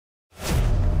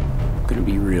gonna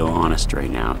be real honest right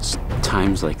now. It's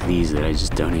times like these that I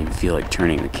just don't even feel like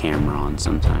turning the camera on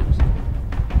sometimes.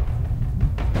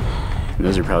 And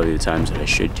those are probably the times that I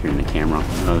should turn the camera on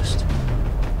the most.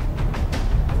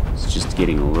 It's just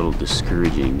getting a little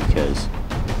discouraging because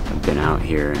I've been out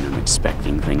here and I'm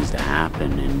expecting things to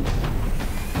happen, and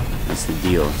that's the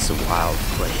deal. It's a wild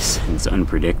place and it's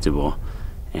unpredictable.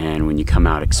 And when you come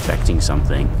out expecting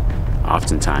something,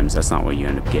 oftentimes that's not what you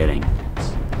end up getting.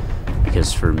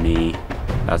 Because for me,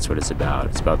 that's what it's about.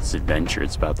 It's about this adventure.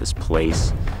 It's about this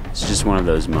place. It's just one of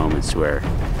those moments where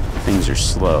things are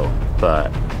slow, but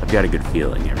I've got a good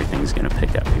feeling everything's gonna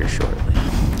pick up here shortly.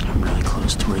 I'm really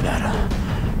close to where that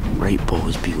right bull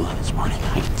was bugling this morning.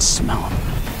 I can smell him.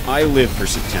 I live for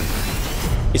September.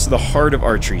 It's the heart of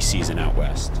archery season out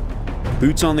west.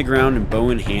 Boots on the ground and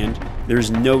bow in hand,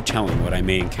 there's no telling what I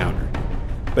may encounter.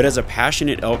 But as a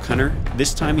passionate elk hunter,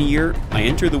 this time of year, I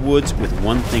enter the woods with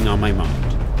one thing on my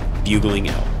mind: bugling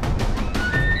elk.